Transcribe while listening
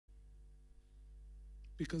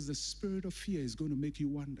Because the spirit of fear is going to make you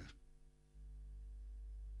wonder.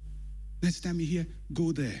 Next time you hear,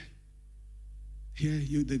 go there.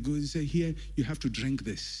 Here, they go and say, here, you have to drink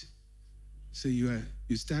this. So you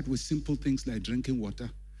start with simple things like drinking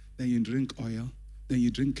water, then you drink oil, then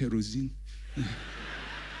you drink kerosene.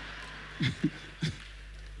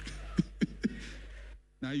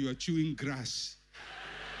 Now you are chewing grass.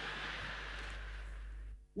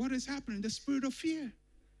 What is happening? The spirit of fear.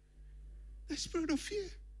 The spirit of fear.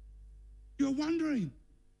 You're wandering.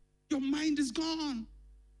 Your mind is gone.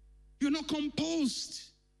 You're not composed.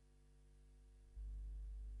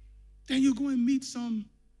 Then you go and meet some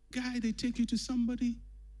guy, they take you to somebody.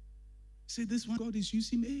 Say, this one, God is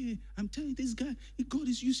using him. Hey, I'm telling you, this guy, God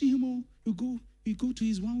is using him all. You go to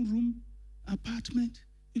his one room apartment.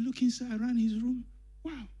 You look inside around his room.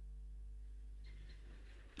 Wow.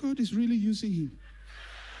 God is really using him.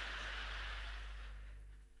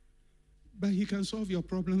 But he can solve your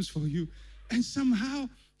problems for you. And somehow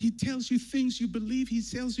he tells you things you believe. He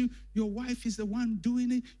tells you your wife is the one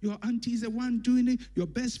doing it. Your auntie is the one doing it. Your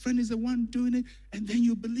best friend is the one doing it. And then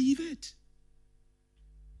you believe it.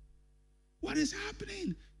 What is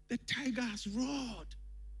happening? The tiger has roared.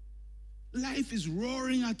 Life is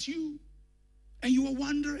roaring at you. And you are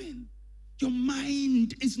wondering. Your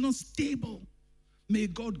mind is not stable. May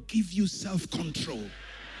God give you self-control.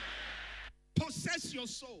 Possess your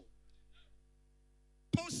soul.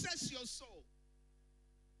 Possess your soul.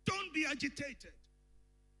 Don't be agitated.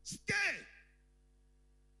 Stay.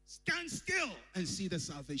 Stand still and see the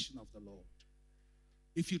salvation of the Lord.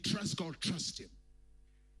 If you trust God, trust him.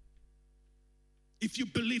 If you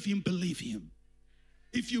believe him, believe him.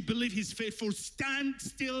 If you believe he's faithful, stand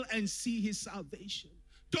still and see his salvation.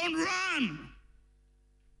 Don't run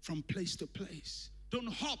from place to place.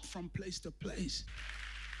 Don't hop from place to place.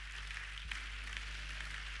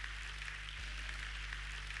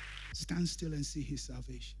 Stand still and see his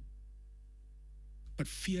salvation. But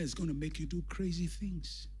fear is going to make you do crazy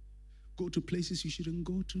things. Go to places you shouldn't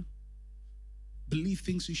go to. Believe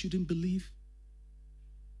things you shouldn't believe.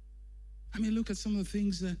 I mean, look at some of the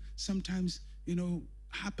things that sometimes,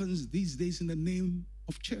 happens these days in the name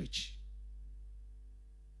of church.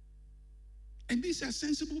 And these are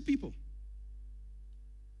sensible people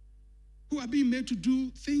who are being made to do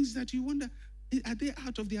things that you wonder, are they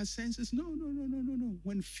out of their senses? No.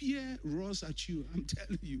 When fear roars at you, I'm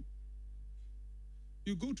telling you,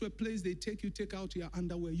 you go to a place, they take out your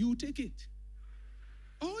underwear, you take it.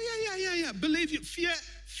 Oh, yeah. Believe you,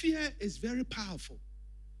 fear is very powerful.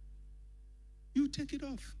 You take it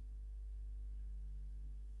off.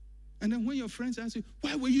 And then when your friends ask you,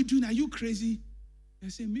 why were you doing that? Are you crazy? I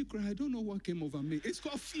say, Mikra, I don't know what came over me. It's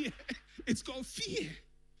called fear. It's called fear.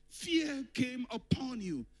 Fear came upon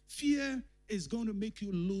you. Fear is going to make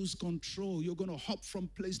you lose control. You're going to hop from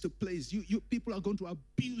place to place. People are going to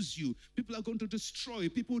abuse you. People are going to destroy you.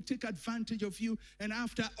 People will take advantage of you. And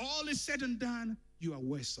after all is said and done, you are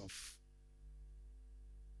worse off.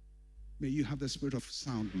 May you have the spirit of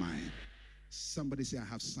sound mind. Somebody say, I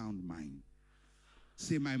have sound mind.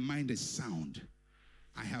 Say, my mind is sound.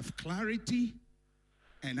 I have clarity,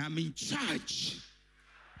 and I'm in charge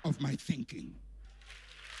of my thinking.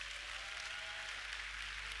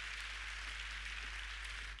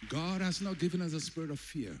 God has not given us a spirit of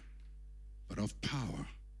fear, but of power,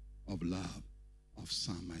 of love, of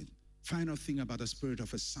sound mind. Final thing about the spirit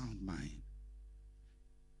of a sound mind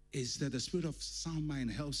is that the spirit of sound mind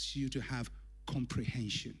helps you to have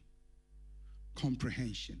comprehension.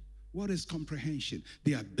 Comprehension. What is comprehension?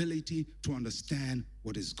 The ability to understand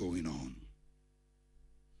what is going on.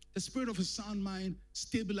 The spirit of a sound mind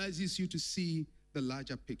stabilizes you to see the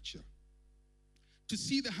larger picture. To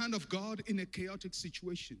see the hand of God in a chaotic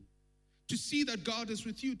situation. To see that God is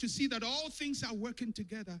with you. To see that all things are working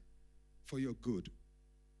together for your good.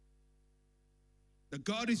 That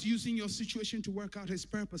God is using your situation to work out his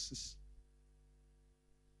purposes.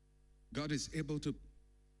 God is able to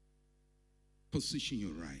position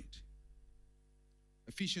you right.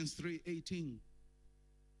 Ephesians 3:18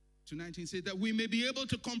 to 19 says that we may be able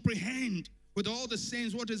to comprehend with all the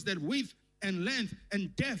saints what is that width and length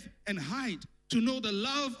and depth and height, to know the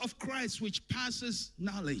love of Christ which passes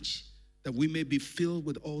knowledge, that we may be filled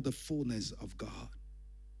with all the fullness of God.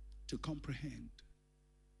 To comprehend.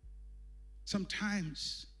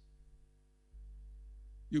 Sometimes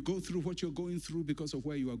you go through what you're going through because of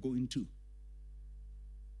where you are going to.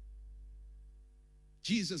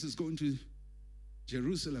 Jesus is going to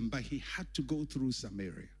Jerusalem, but he had to go through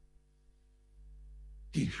Samaria.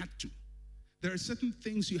 He had to. There are certain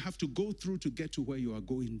things you have to go through to get to where you are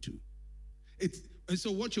going to. And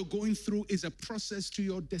so what you're going through is a process to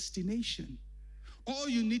your destination. All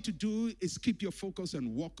you need to do is keep your focus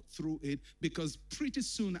and walk through it, because pretty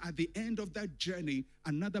soon at the end of that journey,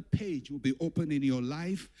 another page will be open in your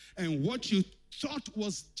life. And what you thought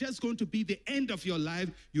was just going to be the end of your life,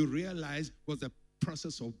 you realize was a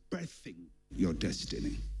process of birthing your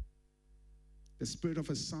destiny. The spirit of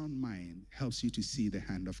a sound mind helps you to see the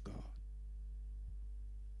hand of God.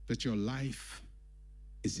 That your life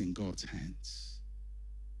is in God's hands.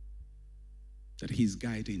 That He's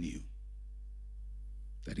guiding you.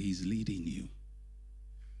 That He's leading you.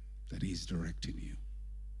 That He's directing you.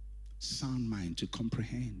 Sound mind to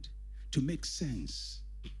comprehend, to make sense.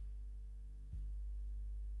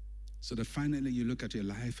 So that finally you look at your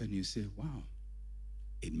life and you say, wow,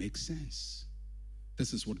 it makes sense.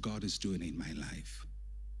 This is what God is doing in my life.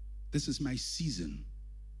 This is my season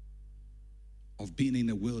of being in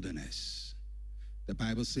the wilderness. The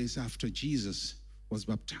Bible says after Jesus was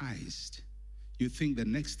baptized, you think the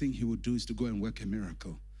next thing He would do is to go and work a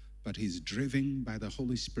miracle. But He's driven by the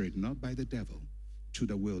Holy Spirit, not by the devil, to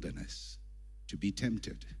the wilderness to be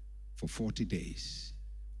tempted for 40 days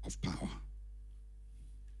of power.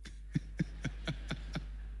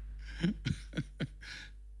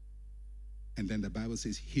 And then the Bible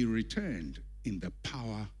says He returned in the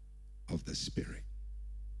power of the Spirit.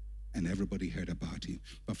 And everybody heard about Him.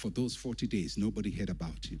 But for those 40 days, nobody heard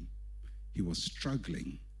about Him. He was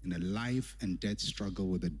struggling in a life and death struggle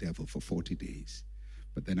with the devil for 40 days.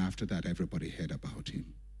 But then after that, everybody heard about Him.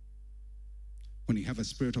 When you have a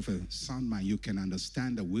spirit of a sound mind, you can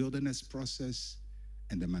understand the wilderness process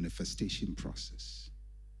and the manifestation process.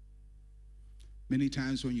 Many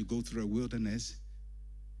times when you go through a wilderness,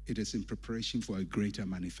 it is in preparation for a greater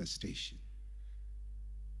manifestation.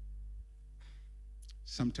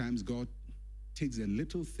 Sometimes God takes a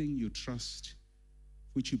little thing you trust,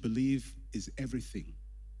 which you believe is everything,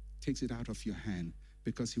 takes it out of your hand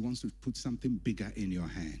because He wants to put something bigger in your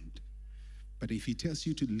hand. But if He tells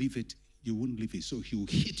you to leave it, you won't leave it. So He will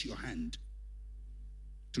hit your hand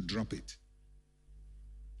to drop it.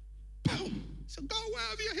 Boom! So God, where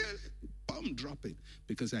have you here? Boom, drop it.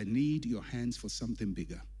 Because I need your hands for something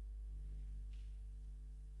bigger.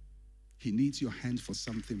 He needs your hands for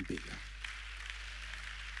something bigger.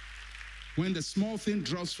 When the small thing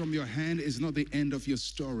drops from your hand, is not the end of your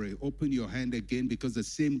story. Open your hand again, because the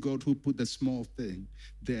same God who put the small thing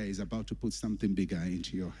there is about to put something bigger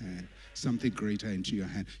into your hand, something greater into your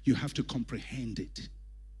hand. You have to comprehend it.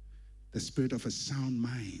 The spirit of a sound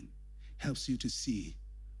mind helps you to see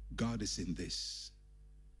God is in this.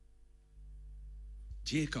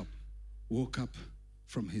 Jacob woke up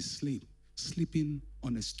from his sleep, sleeping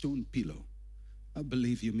on a stone pillow. I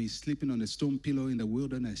believe you mean sleeping on a stone pillow in the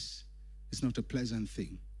wilderness. It's not a pleasant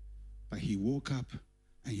thing. But he woke up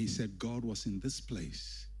and he said, God was in this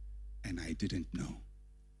place and I didn't know.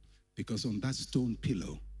 Because on that stone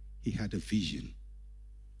pillow, he had a vision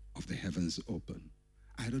of the heavens open.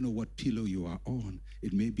 I don't know what pillow you are on.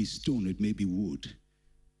 It may be stone, it may be wood.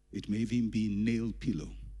 It may even be nail pillow.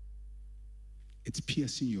 It's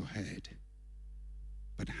piercing your head.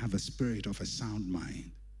 But have a spirit of a sound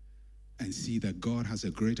mind and see that God has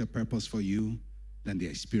a greater purpose for you than the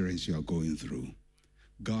experience you are going through.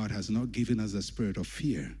 God has not given us a spirit of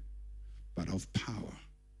fear, but of power,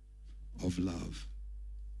 of love,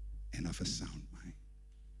 and of a sound mind.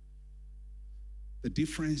 The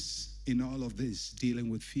difference in all of this, dealing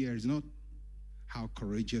with fear, is not how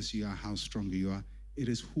courageous you are, how strong you are. It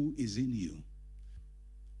is who is in you.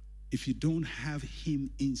 If you don't have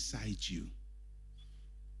him inside you,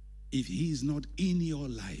 if he is not in your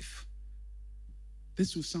life,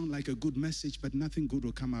 this will sound like a good message, but nothing good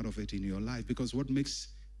will come out of it in your life, because what makes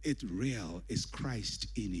it real is Christ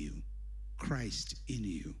in you. Christ in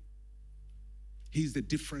you. He's the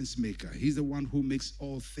difference maker. He's the one who makes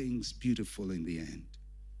all things beautiful in the end.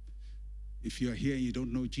 If you're here and you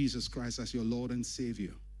don't know Jesus Christ as your Lord and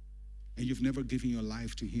Savior, and you've never given your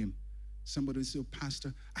life to him, somebody will say, oh,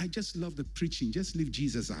 Pastor, I just love the preaching. Just leave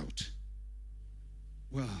Jesus out.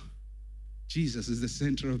 Well, Jesus is the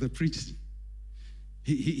center of the preaching.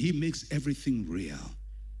 He makes everything real.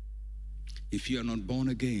 If you are not born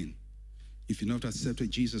again, if you've not accepted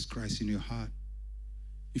Jesus Christ in your heart,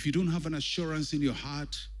 if you don't have an assurance in your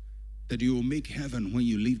heart that you will make heaven when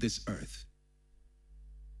you leave this earth,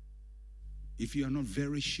 if you are not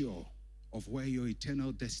very sure of where your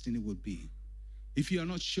eternal destiny will be, if you are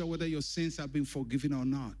not sure whether your sins have been forgiven or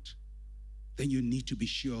not, then you need to be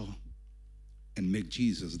sure and make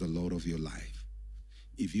Jesus the Lord of your life.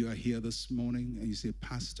 If you are here this morning and you say,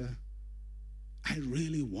 Pastor, I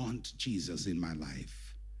really want Jesus in my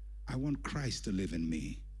life. I want Christ to live in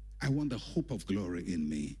me. I want the hope of glory in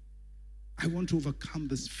me. I want to overcome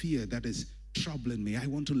this fear that is troubling me. I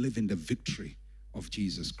want to live in the victory of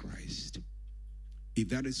Jesus Christ. If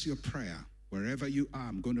that is your prayer, wherever you are,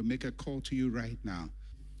 I'm going to make a call to you right now.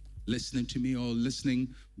 Listening to me or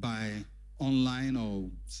listening by online or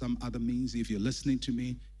some other means. If you're listening to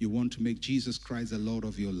me, you want to make Jesus Christ the Lord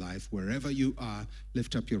of your life, wherever you are,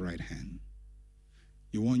 lift up your right hand.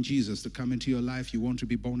 You want Jesus to come into your life, you want to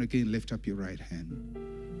be born again, lift up your right hand.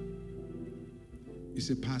 You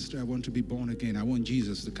say, Pastor, I want to be born again. I want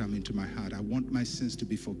Jesus to come into my heart. I want my sins to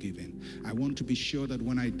be forgiven. I want to be sure that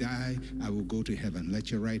when I die, I will go to heaven. Let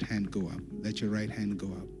your right hand go up. Let your right hand go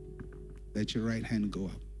up. Let your right hand go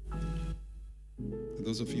up. For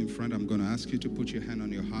those of you in front, I'm going to ask you to put your hand on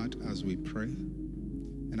your heart as we pray.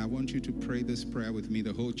 And I want you to pray this prayer with me.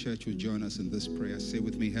 The whole church will join us in this prayer. Say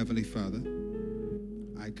with me, Heavenly Father,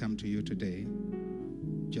 I come to you today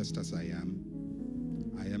just as I am.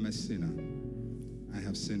 I am a sinner. I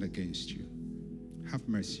have sinned against you. Have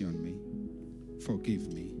mercy on me.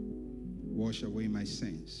 Forgive me. Wash away my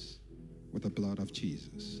sins with the blood of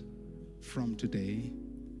Jesus. From today,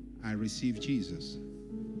 I receive Jesus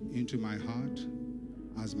into my heart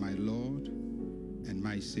as my Lord and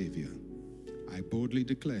my Savior. I boldly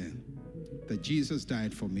declare that Jesus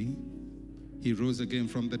died for me. He rose again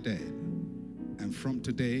from the dead. And from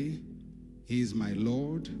today, He is my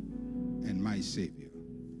Lord and my Savior.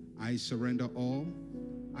 I surrender all.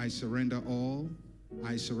 I surrender all.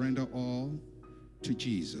 I surrender all to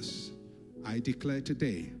Jesus. I declare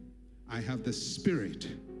today, I have the spirit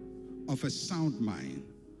of a sound mind,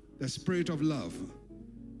 the spirit of love,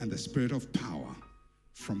 and the spirit of power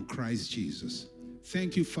from Christ Jesus.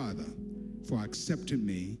 Thank you, Father, for accepting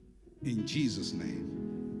me. In Jesus'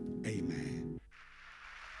 name, amen.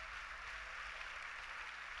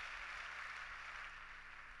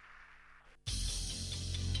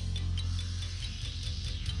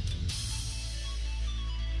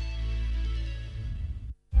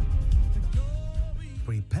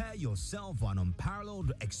 Prepare yourself for an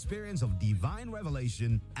unparalleled experience of divine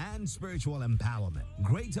revelation and spiritual empowerment.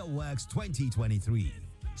 Greater Works 2023.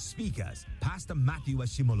 Speakers, Pastor Matthew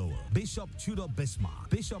Ashimolowo, Bishop Tudor Bismarck,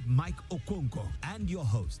 Bishop Mike Okonkwo, and your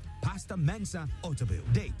host, Pastor Mensa Otabil.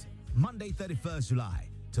 Date, Monday 31st July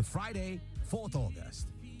to Friday 4th August.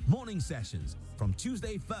 Morning sessions from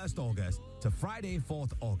Tuesday 1st August to Friday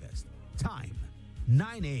 4th August. Time,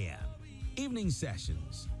 9 a.m. Evening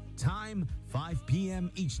sessions. Time, 5 p.m.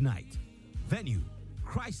 each night. Venue,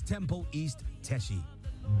 Christ Temple East, Teshi.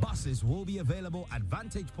 Buses will be available at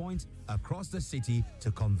vantage points across the city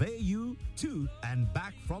to convey you to and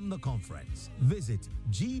back from the conference. Visit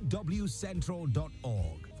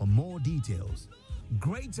gwcentral.org for more details.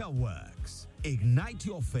 Greater Works. Ignite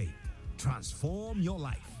your faith. Transform your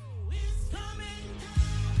life. It's coming down.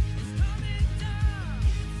 It's coming down.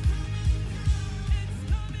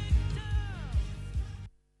 It's coming down.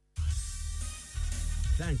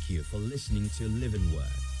 Thank you for listening to Living Word.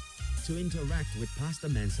 To interact with Pastor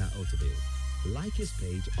Mensa Otabil, like his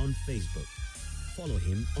page on Facebook. Follow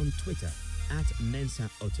him on Twitter @Mensa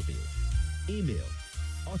Otabil. Email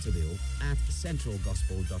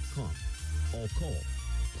otabil@centralgospel.com or call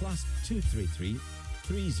 +233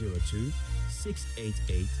 302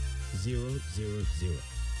 688 000.